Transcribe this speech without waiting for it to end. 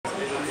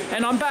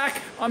And I'm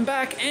back,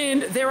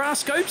 and there are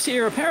scopes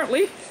here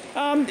apparently.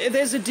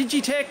 There's a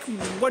Digitech,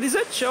 what is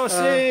it? Show us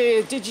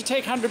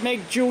Digitech 100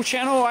 meg dual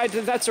channel.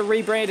 That's a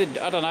rebranded,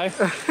 I don't know,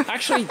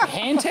 actually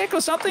Hantek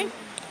or something?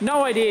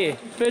 No idea.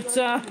 But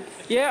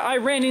yeah, I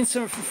ran in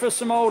for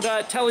some old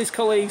Tally's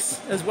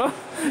colleagues as well.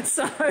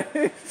 So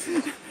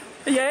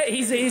yeah,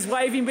 he's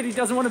waving, but he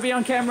doesn't want to be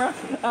on camera.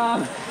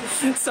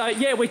 So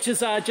yeah, which is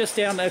just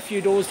down a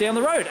few doors down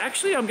the road.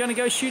 Actually, I'm going to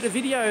go shoot a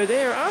video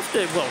there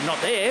after. Well, not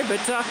there,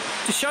 but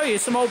to show you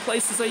some old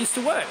places I used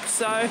to work.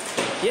 So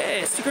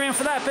yeah, stick around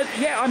for that. But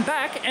yeah, I'm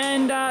back,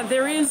 and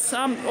there is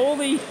all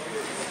the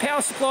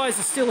power supplies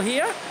are still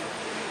here.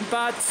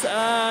 But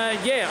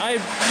yeah,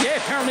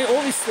 apparently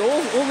all this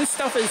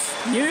stuff is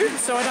new.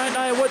 So I don't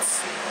know what's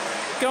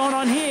going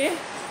on here.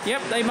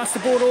 Yep, they must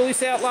have bought all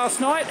this out last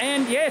night,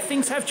 and yeah,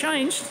 things have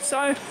changed,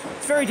 so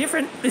it's very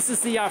different. This is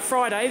the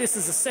Friday, this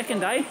is the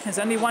second day, there's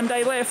only one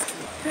day left.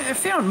 I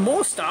found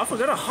more stuff. I've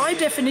got a high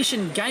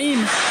definition game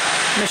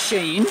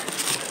machine,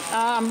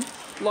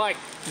 like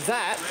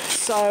that,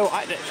 so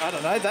I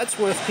don't know, that's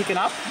worth picking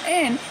up.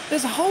 And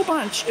there's a whole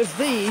bunch of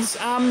these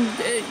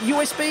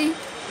USB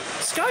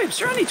scopes.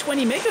 They're only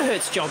 20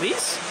 megahertz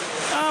jobbies.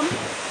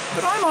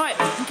 But I might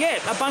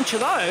get a bunch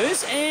of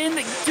those and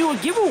do a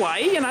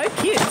giveaway, you know,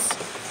 kids.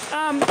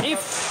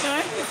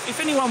 If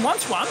anyone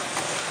wants one,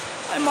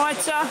 I might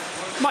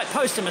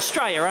post them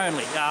Australia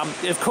only,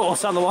 of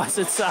course. Otherwise,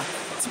 it's a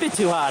bit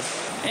too hard.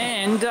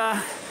 And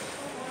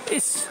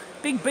this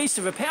big beast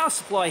of a power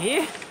supply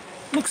here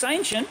looks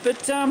ancient,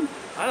 but I don't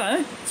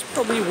know. It's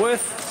probably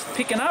worth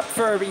picking up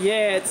for.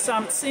 Yeah, it's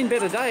seen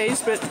better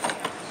days, but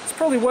it's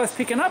probably worth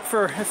picking up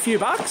for a few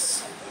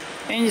bucks.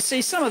 And you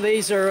see, some of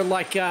these are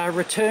like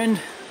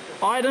returned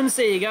items.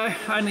 There you go.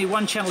 Only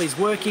one channel is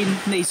working.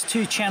 These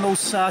two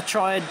channels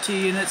tried 2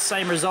 units,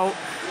 same result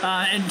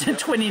in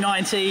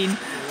 2019.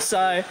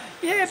 So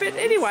yeah, but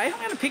anyway, I'm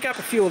going to pick up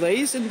a few of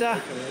these and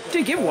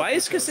do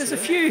giveaways, because there's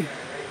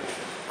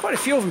quite a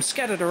few of them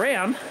scattered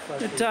around.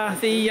 But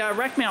the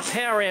rack mount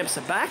power amps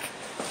are back,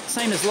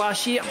 same as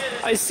last year.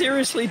 I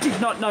seriously did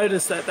not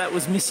notice that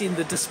was missing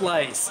the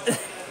displays.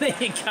 There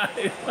you go.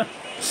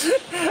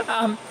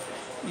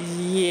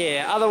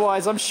 Yeah,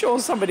 otherwise I'm sure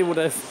somebody would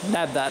have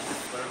nabbed that.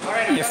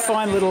 You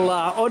find little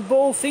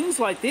oddball things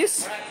like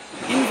this.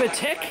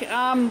 Digitech,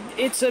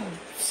 it's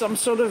some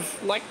sort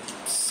of like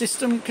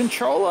system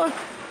controller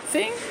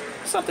thing,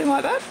 something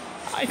like that.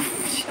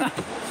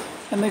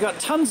 And they've got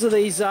tons of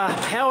these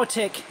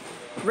PowerTech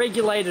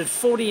regulated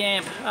 40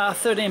 amp,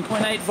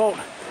 13.8 volt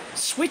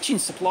switching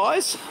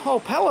supplies, whole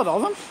pallet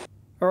of them.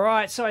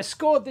 Alright, so I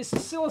scored this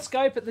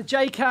oscilloscope at the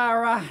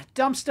Jaycar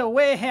dumpster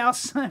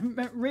warehouse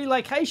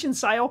relocation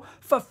sale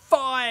for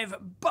 $5.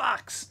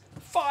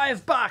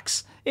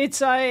 $5.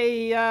 It's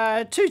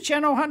a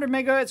 2-channel, 100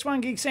 megahertz,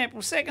 1 gig sample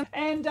per second.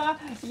 And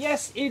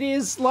yes, it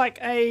is like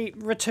a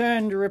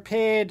returned,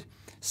 repaired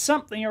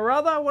something or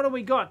other. What do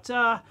we got?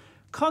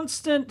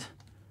 Constant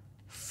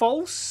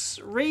false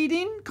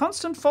reading.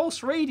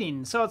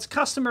 So it's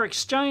customer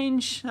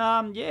exchange.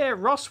 Yeah,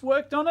 Ross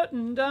worked on it,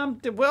 and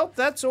well,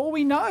 that's all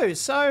we know.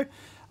 So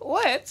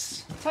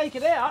let's take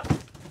it out.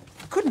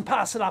 Couldn't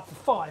pass it up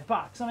for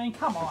 $5. I mean,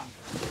 come on,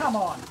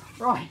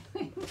 right?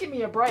 Give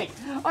me a break.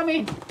 I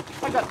mean,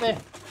 I got the,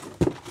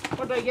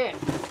 what did I get?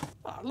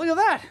 Oh, look at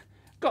that.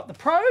 Got the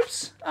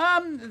probes.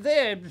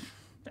 They're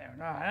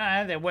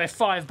worth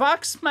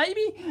 $5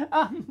 maybe.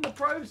 The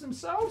probes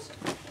themselves.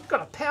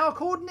 Got a power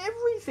cord and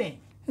everything.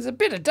 There's a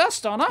bit of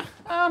dust on her.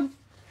 I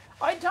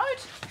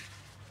don't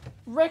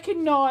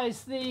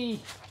recognise the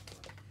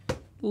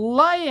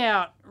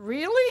layout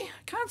really.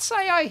 I can't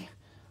say I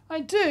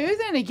do.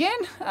 Then again,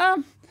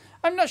 I'm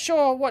not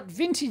sure what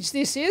vintage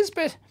this is,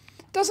 but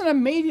it doesn't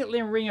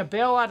immediately ring a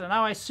bell. I don't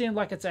know. I assume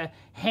like it's a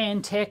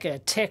Hantek, a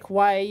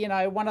Techway, you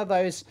know, one of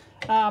those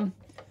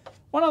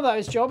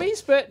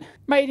jobbies. But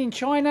made in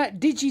China.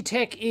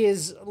 Digitech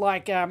is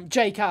like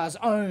Jaycar's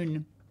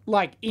own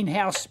like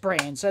in-house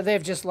brand, so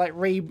they've just like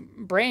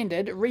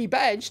rebranded,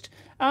 rebadged.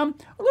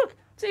 Look,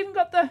 it's even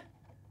got the,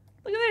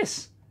 look at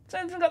this. It's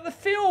even got the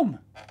film.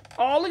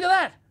 Oh, look at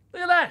that.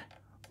 Look at that.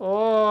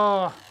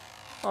 Oh,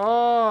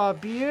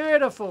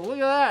 beautiful. Look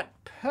at that.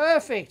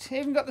 Perfect.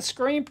 Even got the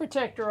screen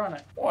protector on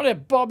it. What a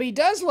Bobby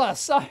Dazzler.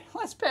 So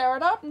let's power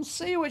it up and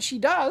see what she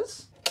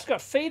does. It's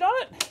got feet on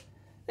it.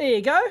 There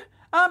you go.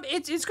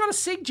 It's got a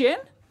SIG-gen,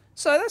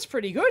 so that's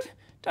pretty good.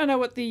 Don't know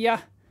what the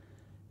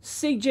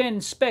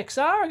SIG-gen specs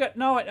are. I got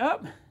no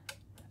idea.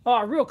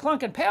 Oh, real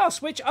clunking power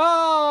switch.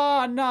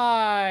 Oh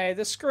no,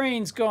 the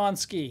screen's gone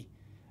ski.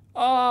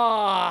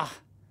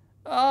 I've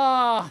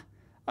done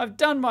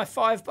my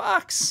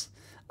 $5.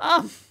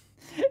 I've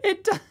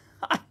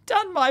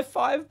done my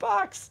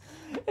 $5.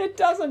 It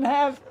doesn't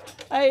have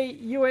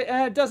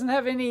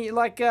any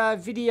like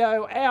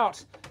video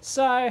out,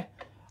 so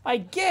I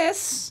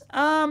guess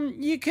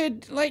you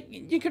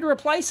could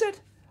replace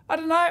it. I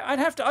don't know. I'd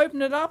have to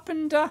open it up,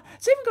 and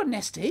it's even got an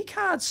SD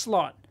card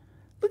slot.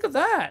 Look at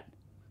that.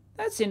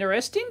 That's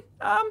interesting.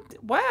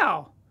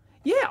 Wow.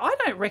 Yeah, I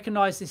don't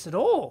recognise this at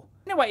all.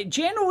 Anyway,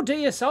 Gen or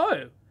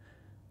DSO?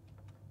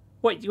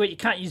 What, you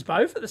can't use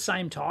both at the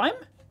same time?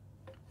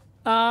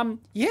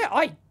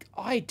 Yeah,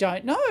 I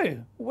don't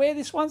know where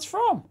this one's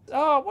from.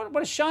 Oh,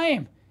 what a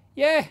shame.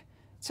 Yeah,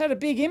 it's had a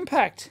big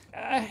impact.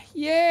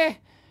 Yeah,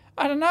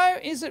 I don't know.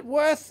 Is it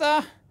worth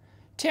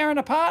tearing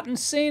apart and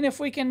seeing if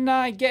we can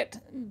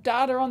get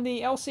data on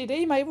the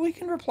LCD? Maybe we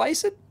can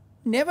replace it.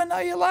 Never know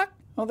your luck.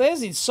 Well,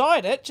 there's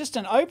inside it, just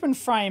an open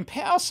frame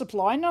power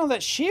supply. None of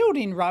that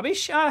shielding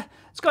rubbish.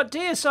 It's got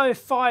DSO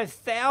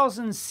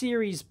 5000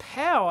 series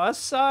power,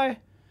 so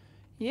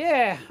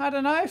yeah, I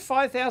don't know,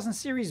 5000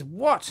 series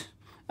what?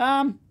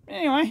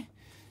 Anyway,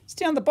 it's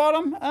down the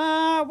bottom.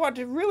 What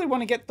I really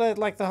want to get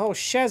the whole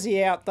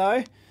chassis out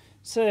though,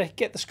 to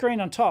get the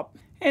screen on top.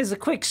 Here's a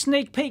quick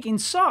sneak peek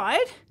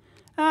inside.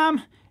 DSO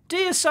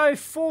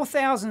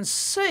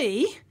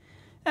 4000C,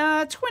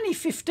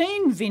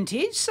 2015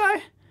 vintage, so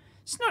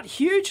it's not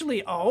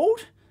hugely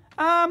old.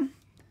 I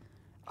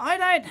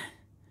don't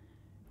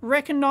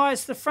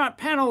recognise the front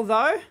panel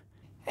though.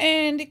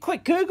 And a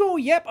quick Google,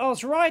 yep, I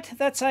was right.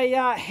 That's a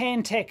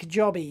Hantek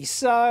jobby.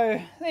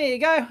 So there you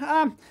go.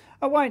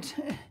 I won't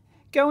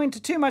go into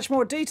too much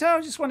more detail.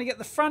 I just want to get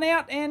the front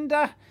out and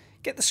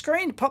get the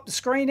screen, pop the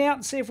screen out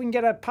and see if we can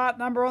get a part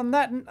number on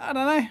that. And I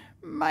don't know,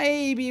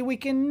 maybe we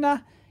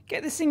can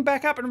get this thing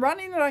back up and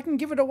running and I can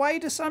give it away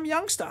to some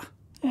youngster.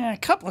 A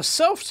couple of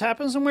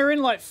self-tappers and we're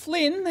in like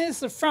Flynn. There's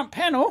the front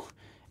panel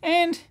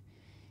and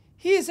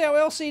here's our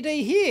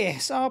LCD here.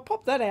 So I'll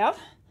pop that out.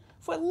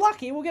 If we're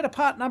lucky, we'll get a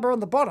part number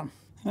on the bottom.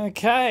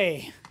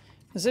 Okay,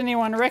 does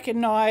anyone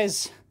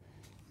recognise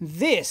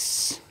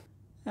this?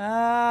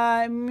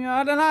 I don't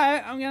know,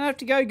 I'm going to have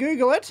to go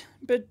Google it,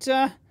 but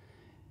there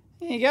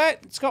you go.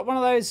 It's got one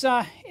of those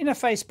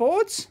interface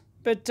boards,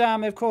 but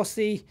of course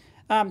the,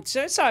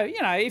 so,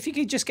 you know, if you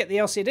could just get the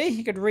LCD,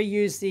 you could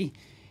reuse the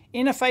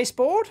interface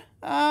board.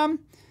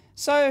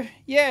 So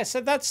yeah,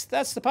 so that's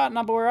the part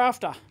number we're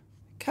after.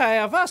 Okay,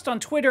 I've asked on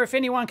Twitter if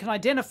anyone can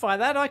identify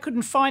that. I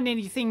couldn't find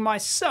anything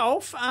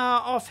myself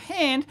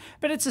offhand,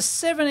 but it's a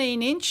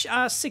 17-inch,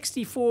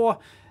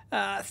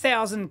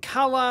 64,000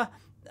 colour,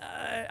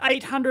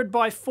 800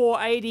 by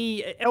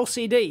 480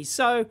 LCD.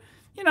 So,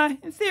 you know,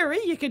 in theory,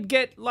 you could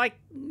get like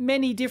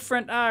many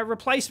different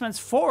replacements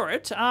for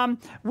it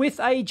with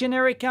a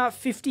generic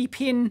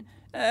 50-pin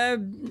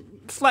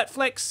flat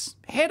flex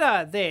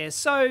header there.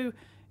 So,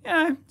 you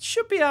know,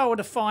 should be able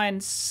to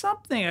find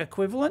something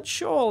equivalent,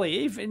 surely,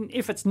 even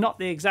if it's not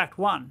the exact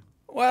one.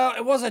 Well,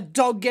 it was a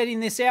dog getting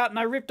this out, and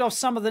I ripped off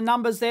some of the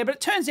numbers there, but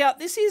it turns out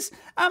this is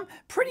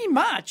pretty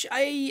much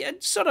a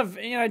sort of,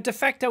 you know, de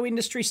facto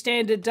industry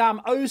standard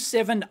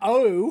 070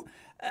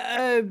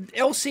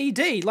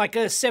 LCD, like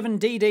a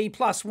 7DD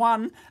plus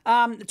 1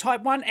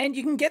 type 1, and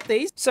you can get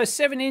these. So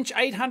 7-inch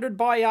 800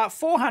 by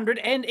 400,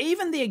 and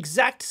even the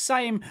exact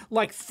same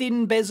like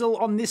thin bezel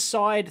on this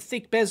side,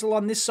 thick bezel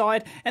on this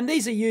side, and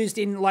these are used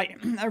in like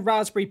a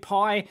Raspberry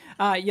Pi,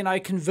 you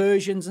know,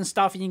 conversions and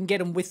stuff, and you can get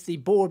them with the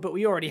board, but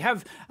we already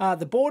have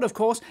the board, of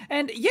course.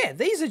 And yeah,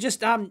 these are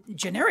just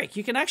generic.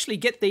 You can actually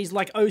get these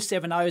like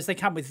 070s. They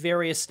come with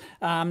various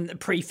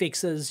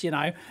prefixes, you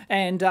know,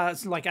 and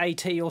like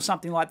AT or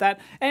something like that.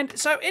 And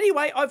so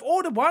anyway, I've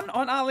ordered one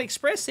on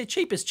AliExpress. They're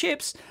cheap as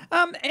chips.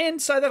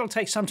 And so that'll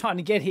take some time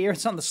to get here.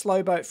 It's on the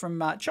slow boat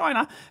from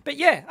China. But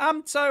yeah,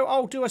 so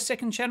I'll do a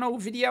second channel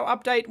video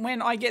update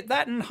when I get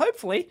that. And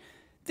hopefully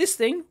this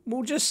thing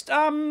will just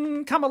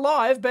come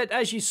alive. But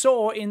as you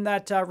saw in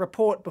that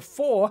report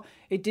before,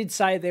 it did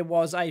say there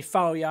was a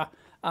failure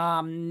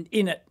in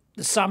it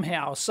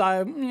somehow.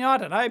 So, you know, I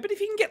don't know. But if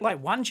you can get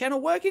like one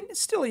channel working, it's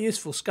still a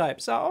useful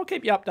scope. So I'll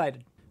keep you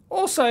updated.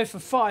 Also for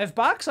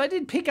 $5, I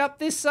did pick up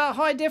this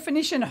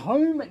high-definition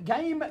home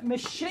game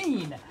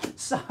machine.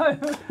 So,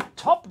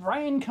 top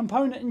brand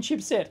component and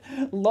chipset,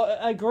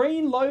 a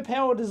green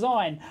low-power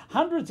design,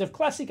 hundreds of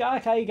classic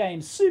arcade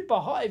games,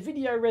 super high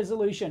video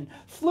resolution,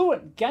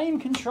 fluent game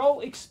control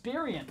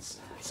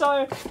experience.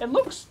 So, it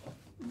looks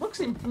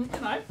in, you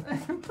know,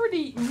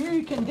 pretty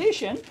new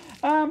condition.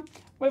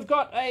 We've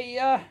got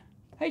a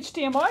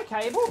HDMI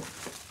cable,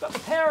 got the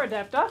power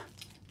adapter,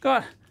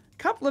 got a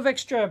couple of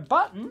extra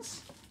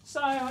buttons. So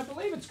I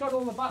believe it's got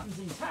all the buttons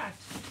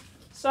intact.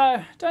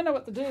 So don't know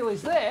what the deal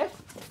is there.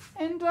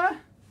 And there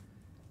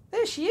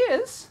she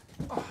is.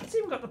 Oh, it's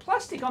even got the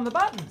plastic on the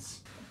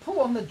buttons. Pull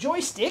on the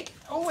joystick.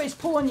 Always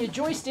pull on your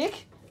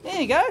joystick.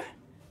 There you go.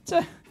 It's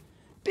a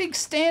big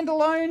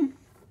standalone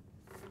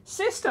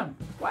system.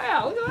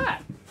 Wow, look at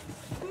that.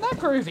 Isn't that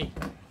groovy?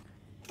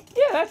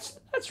 Yeah,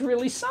 that's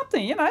really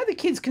something. You know, the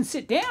kids can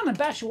sit down and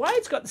bash away.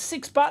 It's got the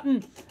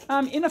 6-button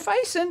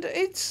interface, and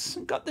it's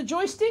got the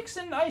joysticks,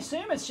 and I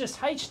assume it's just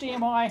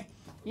HDMI.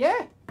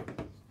 Yeah,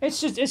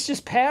 it's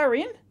just power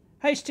in,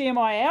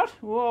 HDMI out.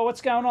 Whoa, what's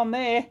going on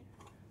there?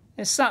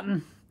 There's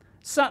something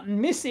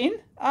missing.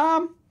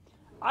 I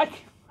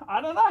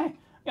don't know. I'm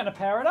gonna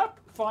power it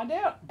up, find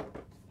out.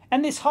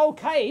 And this whole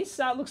case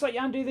looks like you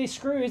undo these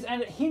screws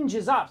and it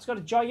hinges up. It's got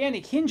a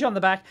gigantic hinge on the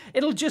back.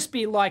 It'll just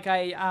be like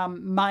a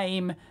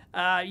MAME,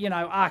 you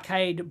know,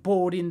 arcade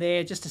board in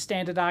there, just a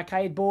standard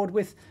arcade board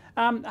with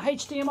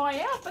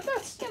HDMI out. But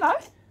that's, you know,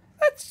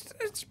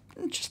 it's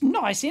just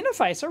nice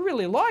interface. I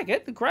really like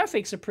it. The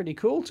graphics are pretty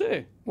cool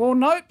too. Well,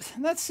 nope,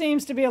 that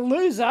seems to be a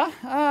loser.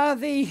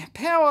 The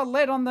power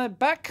LED on the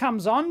back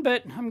comes on,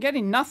 but I'm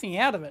getting nothing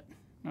out of it.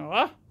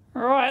 All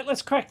right,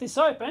 let's crack this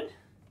open.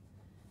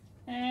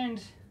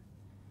 And,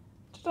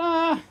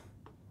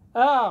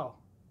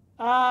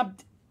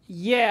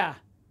 yeah.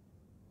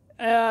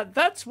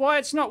 That's why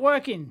it's not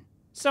working.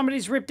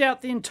 Somebody's ripped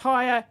out the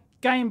entire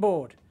game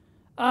board.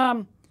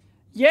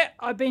 Yeah,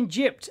 I've been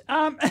gypped.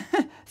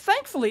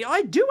 Thankfully,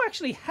 I do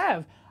actually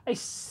have a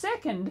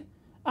second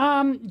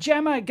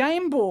Jammer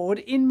game board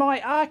in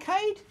my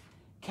arcade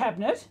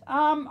cabinet.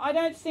 I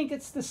don't think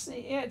it's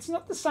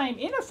not the same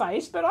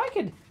interface, but I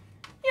could,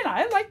 you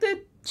know, like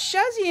the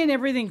chassis and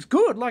everything's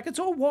good. Like it's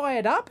all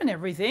wired up and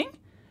everything.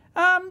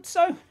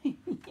 So,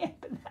 yeah,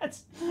 but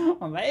that's,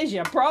 well, there's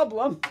your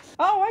problem.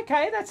 Oh,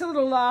 okay, that's a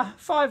little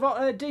 5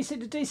 DC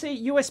to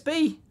DC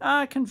USB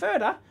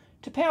converter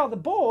to power the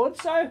board.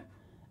 So,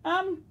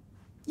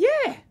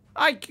 yeah,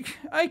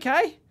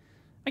 okay.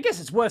 I guess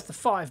it's worth the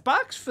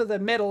 $5 for the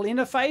metal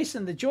interface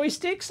and the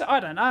joysticks. I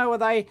don't know, are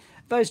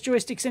those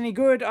joysticks any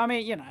good? I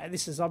mean, you know,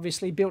 this is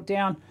obviously built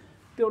down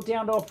to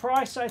a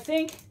price, I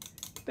think.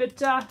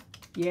 But,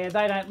 yeah,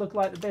 they don't look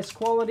like the best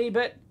quality,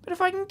 but if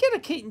I can get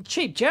a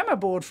cheap Jammer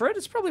board for it,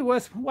 it's probably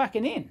worth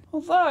whacking in.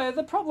 Although,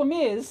 the problem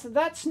is,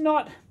 that's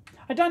not...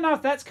 I don't know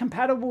if that's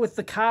compatible with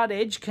the card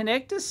edge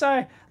connector.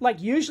 So,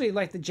 like, usually,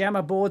 like, the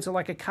Jammer boards are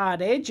like a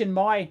card edge, and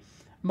my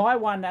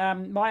one,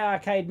 my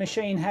arcade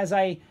machine has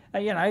a,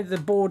 you know, the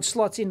board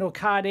slots into a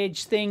card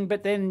edge thing,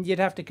 but then you'd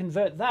have to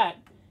convert that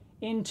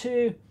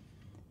into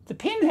the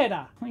pin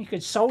header. Well, you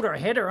could solder a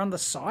header on the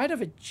side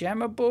of a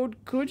Jammer board,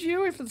 could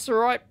you, if it's the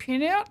right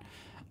pin out?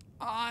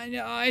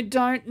 I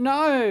don't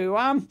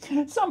know.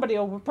 Somebody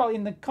will probably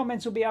in the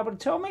comments will be able to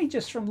tell me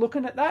just from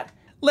looking at that.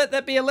 Let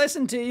that be a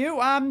lesson to you.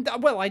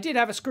 Well, I did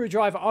have a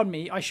screwdriver on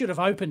me. I should have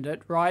opened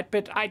it, right?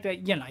 But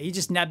you know, you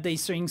just nab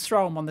these things,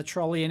 throw them on the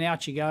trolley, and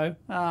out you go.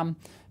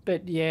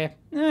 But yeah,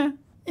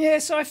 yeah.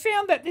 So I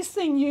found that this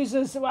thing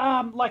uses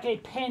like a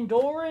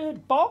Pandora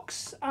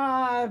box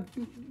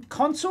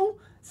console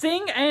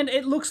thing, and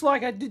it looks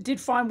like I did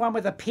find one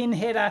with a pin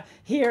header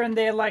here and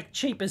there, like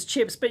cheap as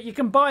chips, but you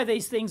can buy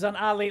these things on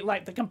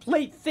like the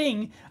complete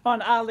thing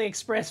on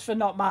AliExpress for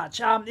not much.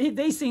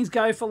 These things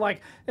go for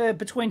like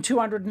between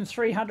 200 and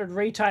 300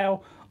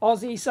 retail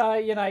Aussie, so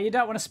you know, you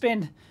don't want to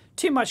spend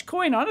too much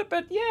coin on it,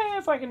 but yeah,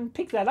 if I can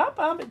pick that up,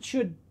 it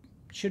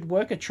should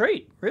work a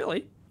treat,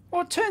 really.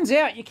 Well, it turns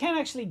out you can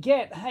actually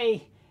get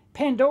a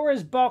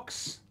Pandora's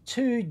box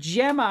to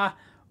Jammer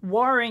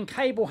wiring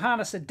cable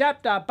harness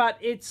adapter, but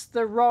it's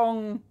the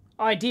wrong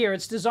idea.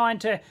 It's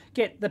designed to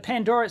get the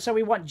Pandora, so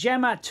we want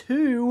Jammer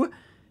to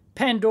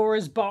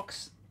Pandora's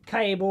box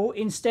cable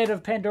instead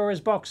of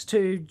Pandora's box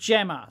to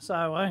Jammer.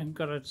 So I've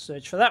got to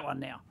search for that one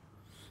now.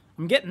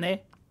 I'm getting there.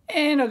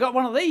 And I got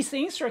one of these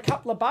things for a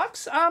couple of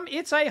bucks.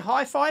 It's a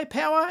hi-fi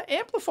power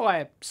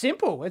amplifier.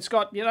 Simple. It's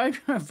got, you know,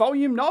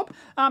 volume knob,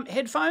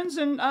 headphones,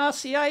 and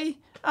RCA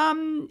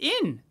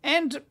in,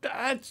 and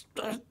it's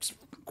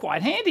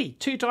quite handy.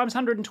 2 times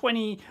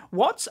 120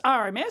 watts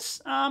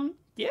RMS.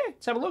 Yeah,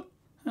 let's have a look.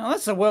 Well,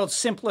 that's the world's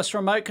simplest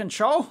remote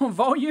control,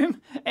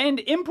 volume and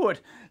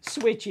input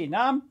switching.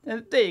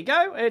 There you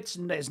go.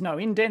 There's no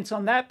indents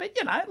on that, but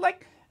you know,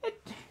 like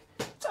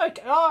it's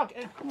okay. Oh,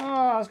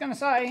 I was going to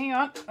say, hang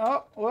on.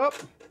 Oh, whoop.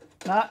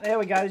 No, there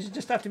we go. These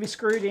just have to be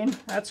screwed in.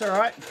 That's all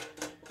right.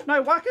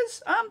 No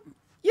wuckers.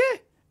 Yeah,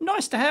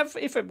 nice to have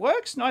if it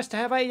works. Nice to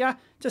have a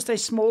just a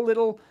small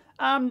little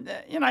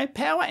you know,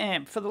 power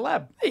amp for the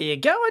lab. There you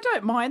go. I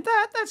don't mind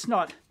that. That's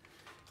not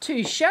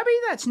too shabby.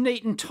 That's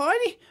neat and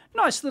tidy.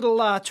 Nice little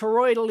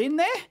toroidal in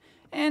there,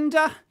 and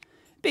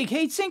big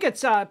heatsink.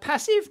 It's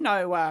passive,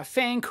 no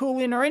fan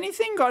cooling or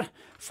anything. Got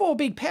 4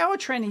 big power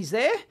trannies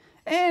there,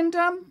 and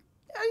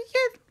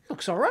yeah,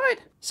 looks all right.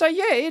 So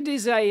yeah, it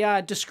is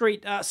a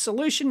discrete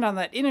solution, none of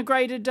that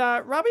integrated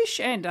rubbish,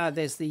 and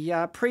there's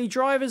the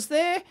pre-drivers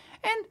there,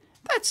 and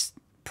that's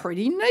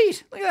pretty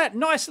neat. Look at that,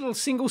 nice little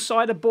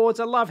single-sided boards.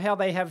 I love how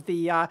they have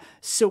the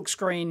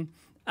silkscreen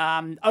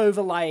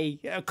overlay,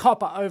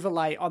 copper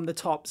overlay on the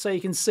top, so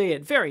you can see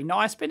it. Very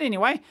nice. But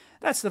anyway,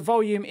 that's the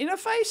volume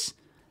interface.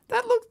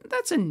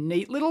 That's a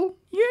neat little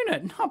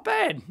unit. Not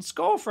bad.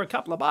 Score for a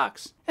couple of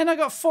bucks. And I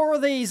got 4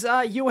 of these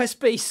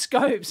USB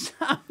scopes.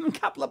 A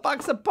couple of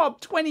bucks a pop.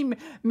 20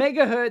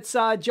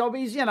 megahertz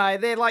jobbies. You know,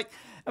 they're like,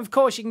 of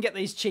course you can get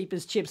these cheap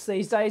as chips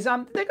these days.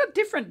 They've got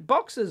different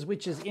boxes,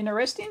 which is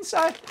interesting.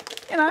 So,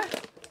 you know,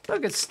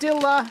 look, it's still,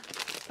 well,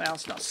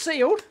 it's not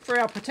sealed for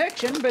our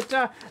protection, but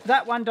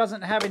that one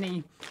doesn't have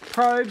any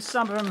probes.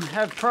 Some of them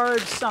have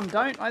probes, some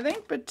don't, I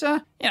think. But,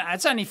 you know,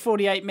 it's only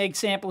 48 meg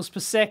samples per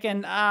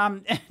second.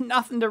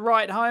 Nothing to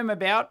write home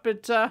about,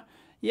 but,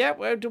 yeah,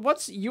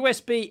 what's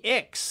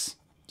USB-X?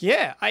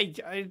 Yeah,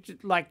 I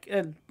like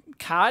a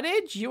card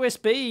edge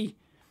USB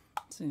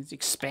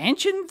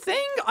expansion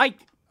thing?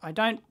 I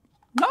don't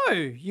know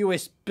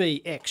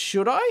USB-X.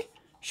 Should I?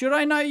 Should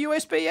I know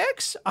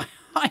USB-X?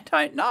 I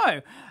don't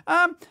know.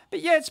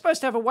 But yeah, it's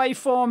supposed to have a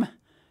waveform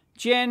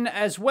gen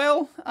as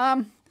well.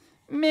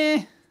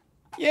 Meh.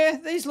 Yeah,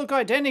 these look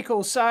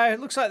identical, so it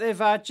looks like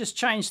they've just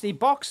changed the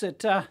box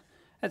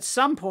at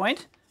some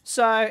point.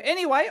 So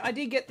anyway, I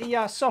did get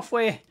the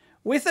software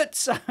with it,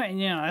 so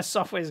you know,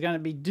 software is going to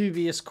be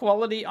dubious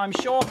quality, I'm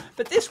sure.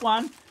 But this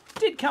one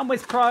did come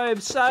with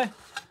probes, so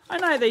I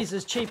know these are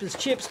as cheap as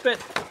chips,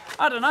 but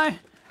I don't know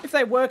if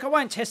they work. I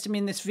won't test them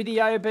in this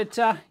video, but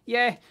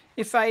yeah,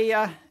 if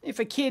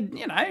a kid,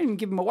 you know, and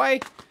give them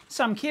away,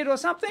 some kid or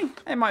something,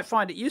 they might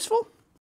find it useful.